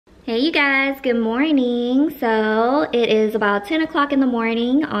Hey you guys, good morning. So it is about 10 o'clock in the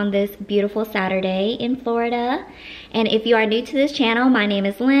morning on this beautiful Saturday in Florida. And if you are new to this channel, my name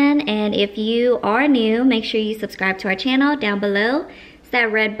is Lynn. And if you are new, make sure you subscribe to our channel down below. It's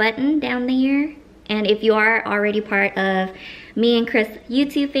that red button down there. And if you are already part of me and Chris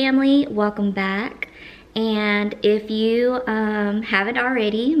YouTube family, welcome back. And if you haven't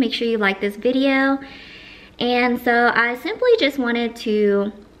already, make sure you like this video. And so I simply just wanted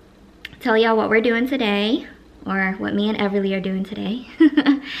to tell y'all what we're doing today, or what me and Everly are doing today.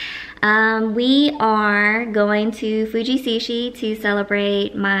 We are going to Fuji Sushi to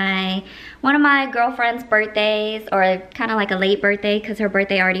celebrate one of my girlfriend's birthdays, or kind of like a late birthday because her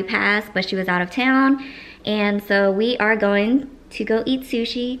birthday already passed, but she was out of town. And so we are going to go eat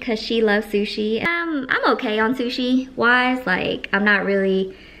sushi because she loves sushi. I'm okay on sushi wise, like I'm not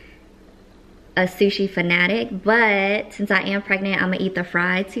really a sushi fanatic, but since I am pregnant, I'm gonna eat the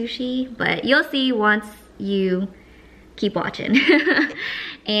fried sushi, but you'll see once you keep watching.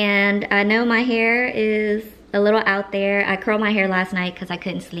 And I know my hair is a little out there. I curled my hair last night because I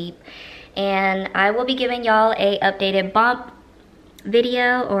couldn't sleep, and I will be giving y'all a updated bump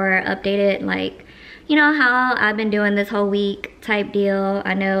video, or updated, like, you know how I've been doing this whole week type deal.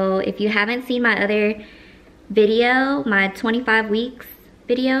 I know if you haven't seen my other video, my 25 weeks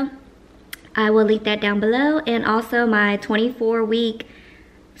video, I will link that down below, and also my 24-week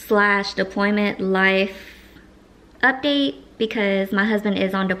 / deployment life update, because my husband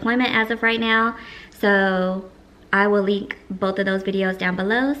is on deployment as of right now. So I will link both of those videos down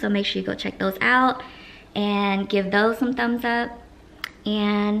below, so make sure you go check those out and give those some thumbs up,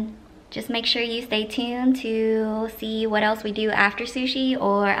 and just make sure you stay tuned to see what else we do after sushi,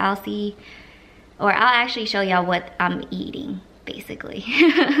 or I'll actually show y'all what I'm eating, basically.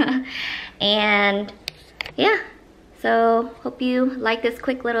 And yeah, so hope you like this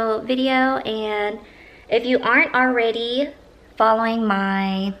quick little video. And if you aren't already following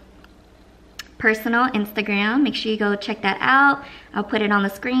my personal Instagram, make sure you go check that out. I'll put it on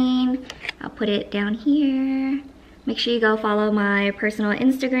the screen, I'll put it down here. Make sure you go follow my personal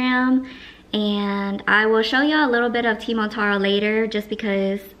Instagram, and I will show y'all a little bit of Teemo and Taro later, just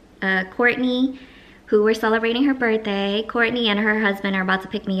because Courtney, who we're celebrating her birthday, Courtney and her husband are about to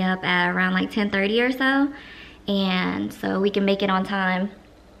pick me up at around like 10:30 or so, and so we can make it on time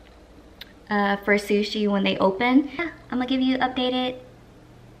for sushi when they open. Yeah, I'm gonna give you updated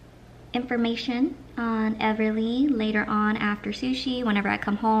information on Everly later on after sushi, whenever I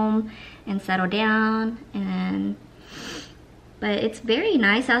come home and settle down. But it's very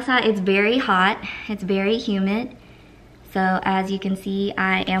nice outside. It's very hot, it's very humid. So as you can see,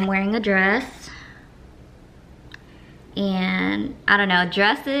 I am wearing a dress. And I don't know,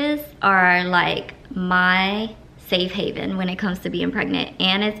 dresses are like my safe haven when it comes to being pregnant.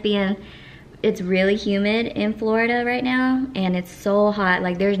 And it's really humid in Florida right now, and it's so hot,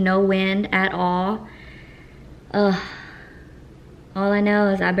 like there's no wind at all. All I know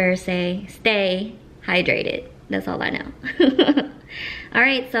is I better stay hydrated. That's all I know. All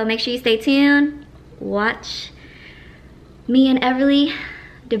right, so make sure you stay tuned. Watch me and Everly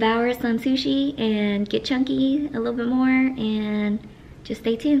devour some sushi and get chunky a little bit more, and just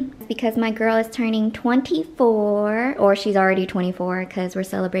stay tuned. Because my girl is turning 24, or she's already 24 because we're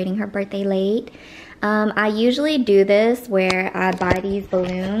celebrating her birthday late. I usually do this where I buy these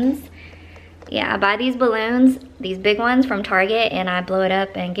balloons. Yeah, I buy these balloons, these big ones from Target, and I blow it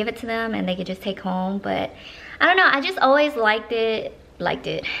up and give it to them, and they could just take home. But I don't know, I just always liked it.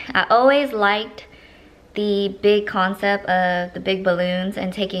 I always liked the big concept of the big balloons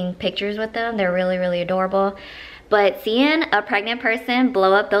and taking pictures with them. They're really, really adorable. But seeing a pregnant person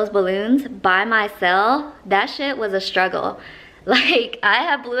blow up those balloons by myself, that shit was a struggle. Like, I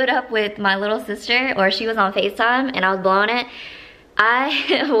have blew it up with my little sister, or she was on FaceTime and I was blowing it.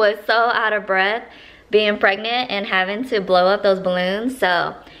 I was so out of breath being pregnant and having to blow up those balloons.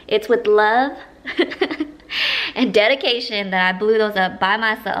 So it's with love and dedication that I blew those up by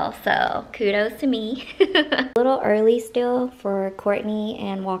myself, so kudos to me. A little early still for Courtney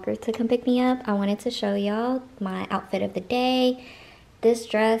and Walker to come pick me up. I wanted to show y'all my outfit of the day. This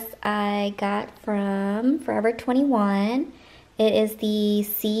dress I got from Forever 21. It is the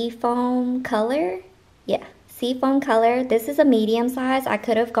seafoam color. Yeah, seafoam color. This is a medium size. I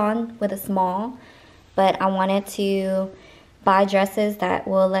could have gone with a small, but I wanted to buy dresses that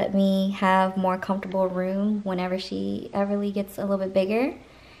will let me have more comfortable room whenever she Everly gets a little bit bigger.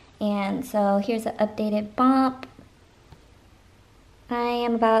 And so here's an updated bump. I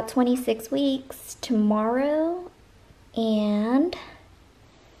am about 26 weeks tomorrow, and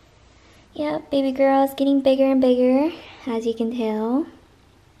yeah, baby girl is getting bigger and bigger, as you can tell.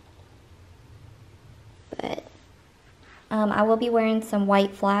 I will be wearing some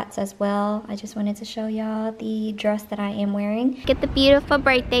white flats as well. I just wanted to show y'all the dress that I am wearing. Get the beautiful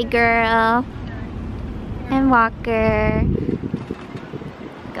birthday girl and Walker.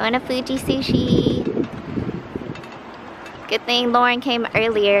 Going to Fuji Sushi. Good thing Lauren came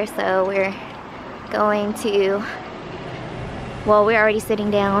earlier, so we're going to, well, we're already sitting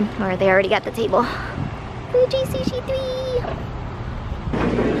down, or they already got the table. Fuji Sushi 3.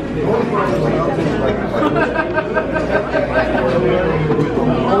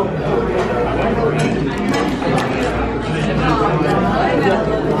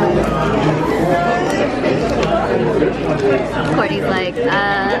 Courtney's like,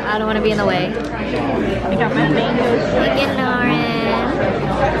 I don't want to be in the way. I got my mangoes. Look at Lauren.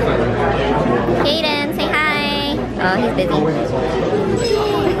 Hayden, say hi. Oh, he's busy.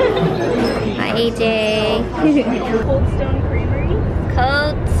 Hi, AJ. Cold Stone Creamery.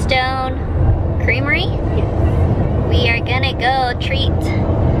 Cold Stone Creamery? Yes. We are gonna go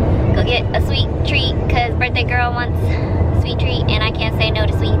go get a sweet treat because birthday girl wants a sweet treat and I can't say no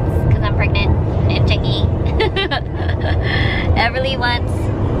to sweets because I'm pregnant and checky. Everly wants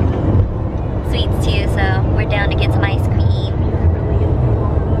sweets too, so we're down to get some ice cream.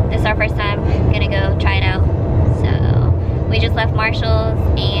 This is our first time gonna go try it out. So we just left Marshall's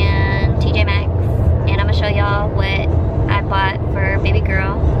and Tjmaxx, and I'm gonna show y'all what I bought for baby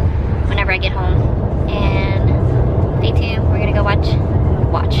girl whenever I get home. And stay tuned, we're gonna go watch.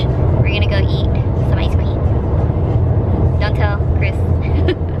 We're gonna go eat some ice cream. Don't tell Chris.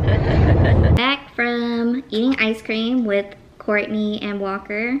 Back from eating ice cream with Courtney and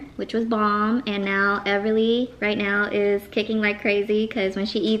Walker, which was bomb, and now Everly right now is kicking like crazy because when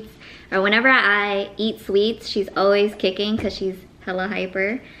she eats, or whenever I eat sweets, she's always kicking because she's hella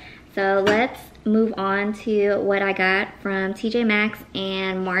hyper. So let's move on to what I got from Tjmaxx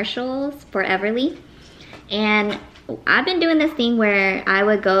and Marshall's for Everly. And I've been doing this thing where I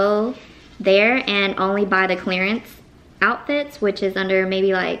would go there and only buy the clearance outfits, which is under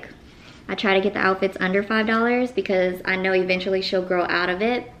maybe like, I try to get the outfits under $5 because I know eventually she'll grow out of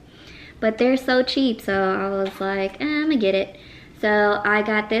it. But they're so cheap, so I was like, I'm gonna get it. So I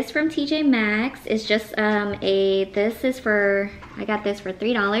got this from Tjmaxx. It's just I got this for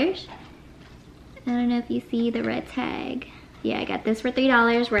 $3. I don't know if you see the red tag. Yeah, I got this for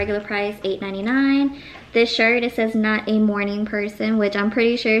 $3, regular price $8.99. This shirt, it says not a morning person, which I'm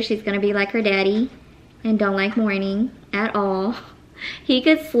pretty sure she's gonna be like her daddy and don't like morning at all. He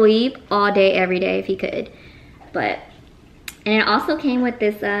could sleep all day, every day if he could. And it also came with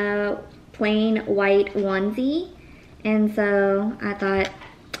this plain white onesie. And so I thought,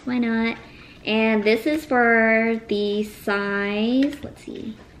 why not? And this is for the size, let's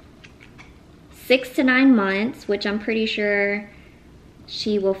see, 6 to 9 months, which I'm pretty sure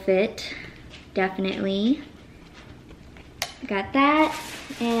she will fit, definitely. Got that.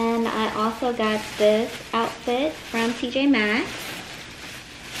 And I also got this outfit from Tjmaxx,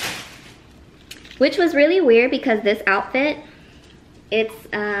 which was really weird because this outfit, it's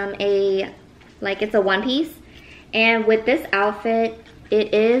it's a one piece. And with this outfit,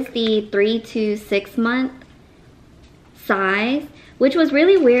 it is the 3 to 6 month size, which was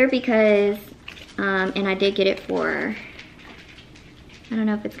really weird because, and I did get it for, I don't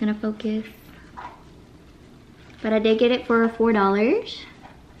know if it's gonna focus, but I did get it for $4.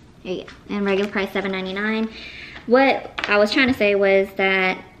 There you go. And regular price $7.99. What I was trying to say was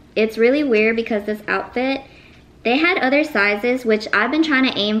that it's really weird because this outfit, they had other sizes, which I've been trying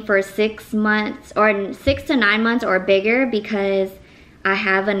to aim for 6 months or 6 to 9 months or bigger because I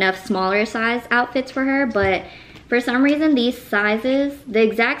have enough smaller size outfits for her. But for some reason, these sizes, the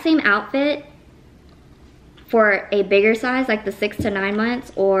exact same outfit for a bigger size, like the 6 to 9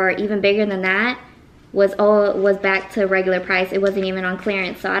 months or even bigger than that, was back to regular price. It wasn't even on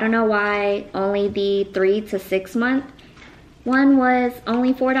clearance. So I don't know why only the 3 to 6 month one was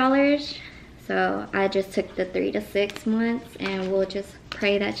only $4. So I just took the 3 to 6 months, and we'll just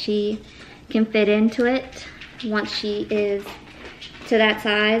pray that she can fit into it once she is to that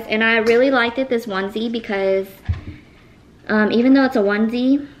size. And I really liked this onesie because even though it's a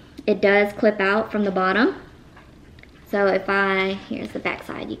onesie, it does clip out from the bottom. So here's the back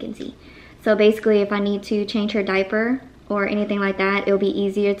side, you can see. So basically if I need to change her diaper or anything like that, it'll be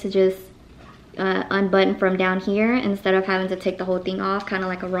easier to just unbutton from down here instead of having to take the whole thing off, kind of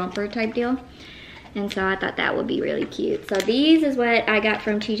like a romper type deal. And so I thought that would be really cute. So these is what I got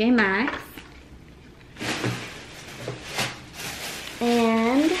from Tjmaxx.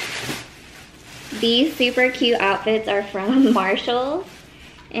 And these super cute outfits are from Marshall's.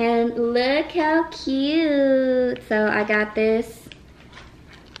 And look how cute. So I got this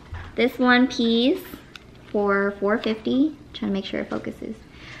one piece. for $4.50. Trying to make sure it focuses.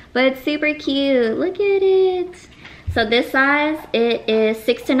 But it's super cute. Look at it. So this size, it is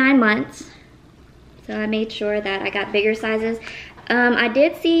 6 to 9 months. So I made sure that I got bigger sizes. I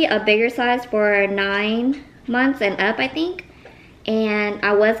did see a bigger size for 9 months and up, I think. And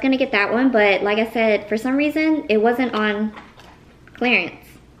I was gonna get that one, but like I said, for some reason, it wasn't on clearance.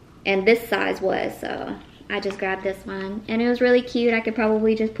 And this size was, so I just grabbed this one. And it was really cute. I could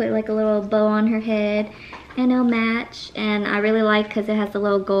probably just put like a little bow on her head and it'll match. And I really like because it has the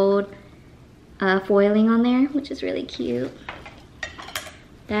little gold foiling on there, which is really cute.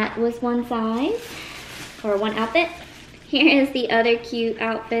 That was one size, or one outfit. Here is the other cute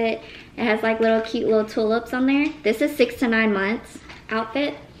outfit. It has like cute little tulips on there. This is 6 to 9 months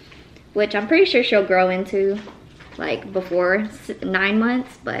outfit, which I'm pretty sure she'll grow into like before 9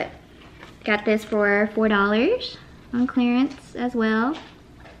 months, but got this for $4 on clearance as well.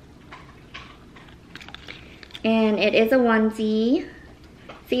 And it is a onesie.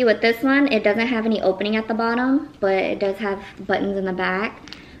 See, with this one, it doesn't have any opening at the bottom, but it does have buttons in the back.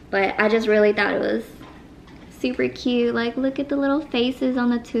 But I just really thought it was super cute. Like, look at the little faces on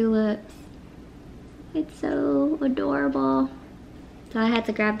the tulips. It's so adorable. So I had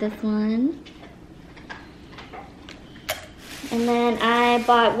to grab this one. And then I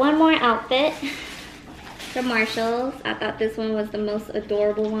bought one more outfit from Marshall's. I thought this one was the most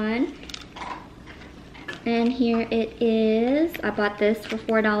adorable one. And here it is. I bought this for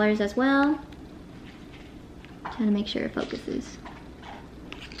 $4 as well. Trying to make sure it focuses.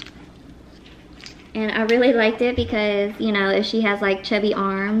 And I really liked it because, you know, if she has like chubby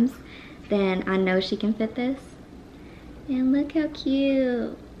arms, then I know she can fit this. And look how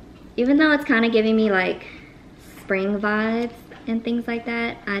cute. Even though it's kind of giving me like spring vibes and things like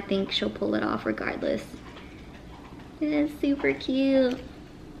that, I think she'll pull it off regardless. It's super cute.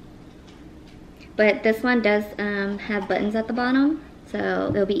 But this one does have buttons at the bottom, so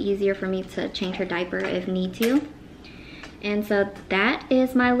it'll be easier for me to change her diaper if need to. And so that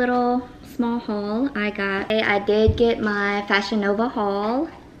is my little small haul I got. I did get my FASHIONNOVA haul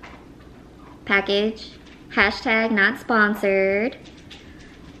package. Hashtag not sponsored.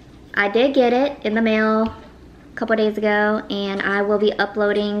 I did get it in the mail a couple days ago, and I will be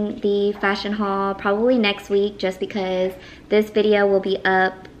uploading the fashion haul probably next week, just because this video will be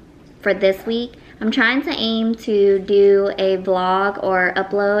up for this week. I'm trying to aim to do a vlog or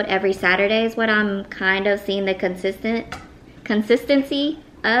upload every Saturday is what I'm kind of seeing the consistency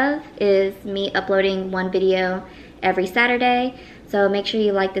of, is me uploading one video every Saturday. So make sure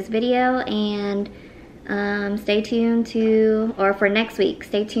you like this video and stay tuned for next week,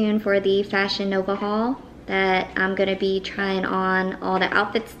 stay tuned for the FASHIONNOVA haul that I'm gonna be trying on all the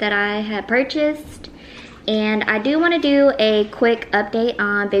outfits that I have purchased. And I do want to do a quick update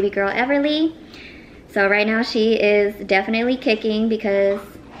on baby girl Everly. So right now she is definitely kicking because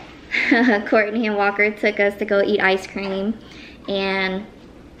Courtney and Walker took us to go eat ice cream. And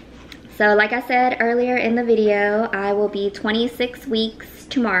so like I said earlier in the video, I will be 26 weeks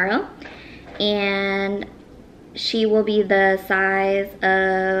tomorrow. And she will be the size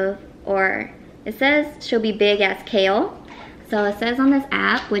of, or it says she'll be big as kale. So it says on this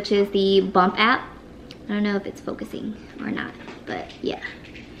app, which is the Bump app. I don't know if it's focusing or not, but yeah.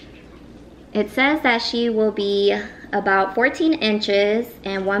 It says that she will be about 14 inches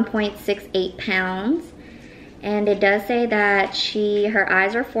and 1.68 pounds. And it does say that her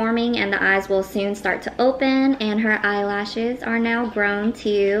eyes are forming and the eyes will soon start to open, and her eyelashes are now grown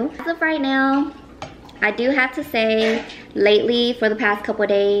too. As of right now, I do have to say lately for the past couple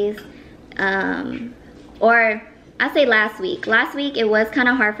days, or I say last week it was kind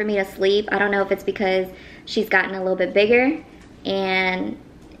of hard for me to sleep. I don't know if it's because she's gotten a little bit bigger, and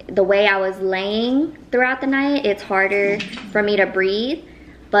the way I was laying throughout the night, it's harder for me to breathe.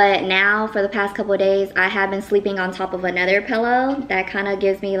 But now for the past couple of days, I have been sleeping on top of another pillow that kind of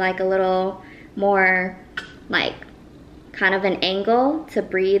gives me like a little more like kind of an angle to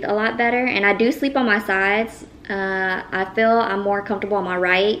breathe a lot better. And I do sleep on my sides. I feel I'm more comfortable on my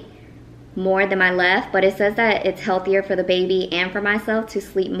right more than my left, but it says that it's healthier for the baby and for myself to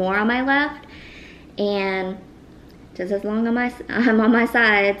sleep more on my left. And just as long as I'm on my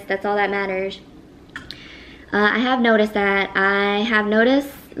sides, that's all that matters. I have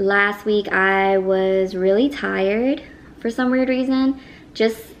noticed last week I was really tired for some weird reason.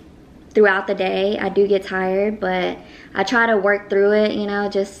 Just throughout the day, I do get tired, but I try to work through it, you know,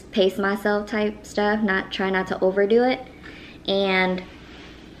 just pace myself type stuff, try not to overdo it. And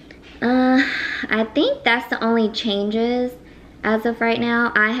I think that's the only changes as of right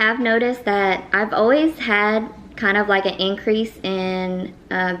now. I have noticed that I've always had kind of like an increase in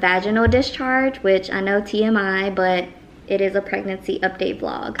vaginal discharge, which I know TMI, but it is a pregnancy update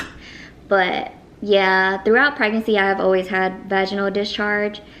vlog. But yeah, throughout pregnancy I've always had vaginal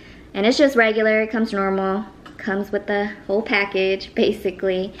discharge, and it's just regular, it comes normal, comes with the whole package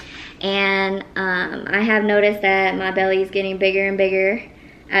basically. And I have noticed that my belly is getting bigger and bigger,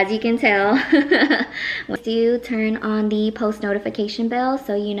 as you can tell. Do turn on the post notification bell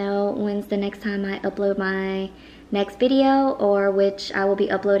so you know when's the next time I upload my next video, or which I will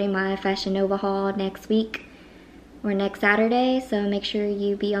be uploading my Fashion Nova haul next week or next Saturday. So make sure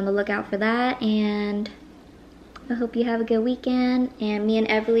you be on the lookout for that, and I hope you have a good weekend. And me and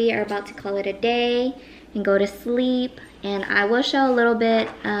Everly are about to call it a day and go to sleep, and I will show a little bit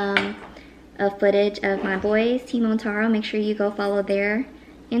of footage of my boys, Teemo and Taro. Make sure you go follow their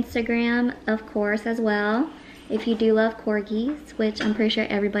Instagram, of course, as well, if you do love corgis, which I'm pretty sure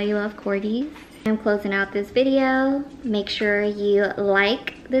everybody loves corgis. I'm closing out this video. Make sure you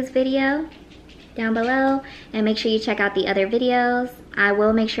like this video down below, and make sure you check out the other videos. I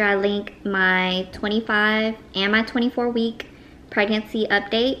will make sure I link my 25 and my 24-week pregnancy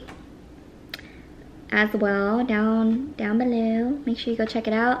update as well down below. Make sure you go check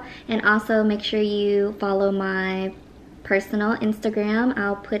it out, and also make sure you follow my personal Instagram.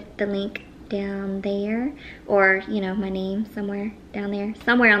 I'll put the link down there, or you know, my name somewhere down there,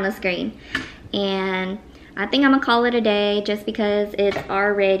 somewhere on the screen. And I think I'm gonna call it a day, just because it's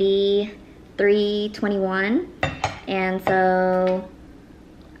already 3:21, and so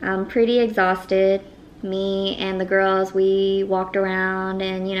I'm pretty exhausted. Me and the girls, we walked around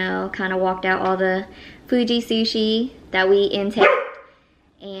and, you know, kind of walked out all the Fuji sushi that we intake.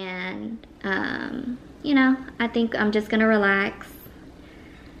 And you know, I think I'm just gonna relax,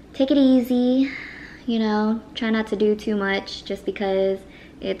 take it easy, you know, try not to do too much, just because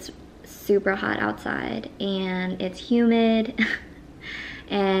it's super hot outside and it's humid.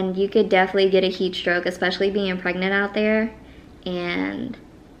 And you could definitely get a heat stroke, especially being pregnant out there, and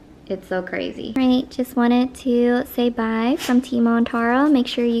it's so crazy. All right, just wanted to say bye from Teemo and Taro. Make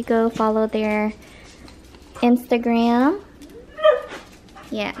sure you go follow their Instagram.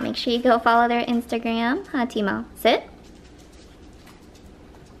 Yeah, make sure you go follow their Instagram. Huh, Teemo? Sit.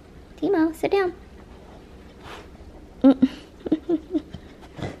 Teemo, sit down.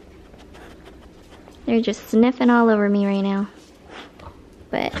 They're just sniffing all over me right now.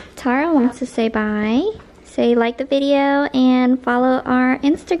 But Tara wants to say bye. Say like the video and follow our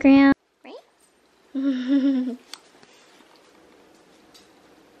Instagram. Right?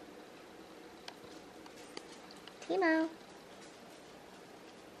 Teemo.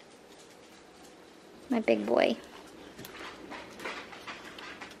 My big boy.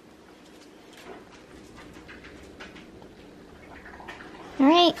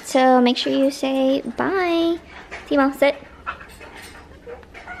 Alright, so make sure you say bye. Teemo, sit.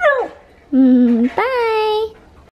 Bye.